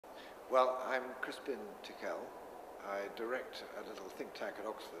Well, I'm Crispin Tickell. I direct a little think tank at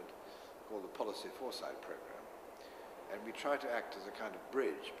Oxford called the Policy Foresight Programme. And we try to act as a kind of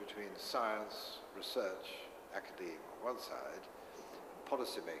bridge between science, research, academia on one side,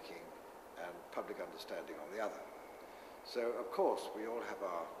 policy making and public understanding on the other. So, of course, we all have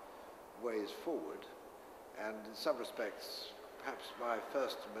our ways forward, and in some respects, perhaps my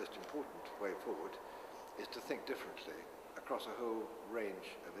first and most important way forward is to think differently across a whole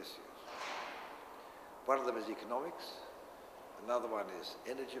range of issues. One of them is economics, another one is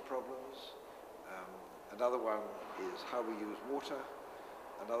energy problems, another one is how we use water,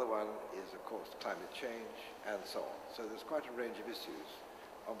 another one is, of course, climate change, and so on. So there's quite a range of issues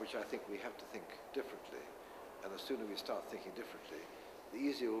on which I think we have to think differently, and the sooner we start thinking differently, the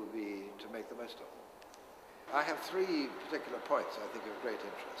easier it will be to make the most of them. I have three particular points I think of great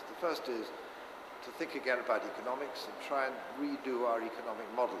interest. The first is to think again about economics and try and redo our economic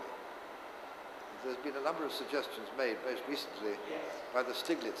modeling. There's been a number of suggestions made, most recently by the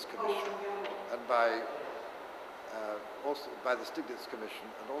Stiglitz Commission and also by the Stiglitz Commission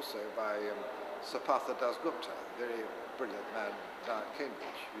and also by Sapatha Dasgupta, a very brilliant man now at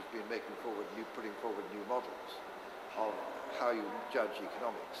Cambridge, who's been putting forward new models of how you judge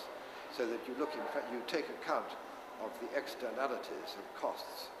economics, so that you take account of the externalities of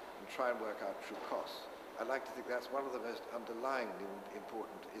costs and try and work out true costs. I like to think that's one of the most underlying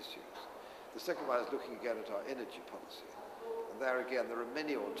important issues. The second one is looking again at our energy policy. And there again, there are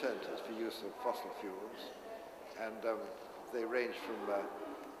many alternatives for use of fossil fuels, and they range from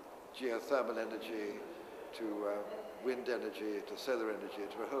geothermal energy to wind energy to solar energy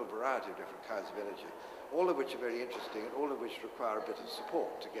to a whole variety of different kinds of energy, all of which are very interesting and all of which require a bit of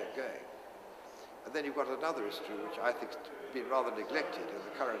support to get going. And then you've got another issue which I think has been rather neglected in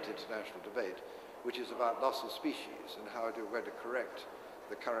the current international debate, which is about loss of species and how we're going to correct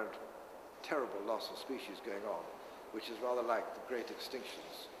the current terrible loss of species going on, which is rather like the great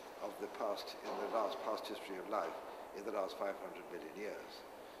extinctions of the past, in the past history of life in the last 500 million years.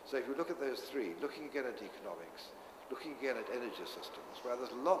 So if you look at those three, looking again at economics, looking again at energy systems, where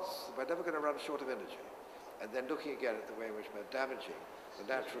there's lots, we're never going to run short of energy, and then looking again at the way in which we're damaging the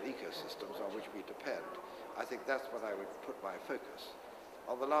natural ecosystems on which we depend, I think that's what I would put my focus.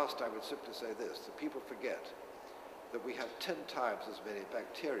 On the last, I would simply say this, that people forget that we have 10 times as many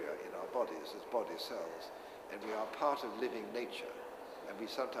bacteria in our bodies as body cells, and we are part of living nature, and we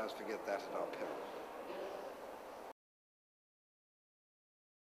sometimes forget that in our peril.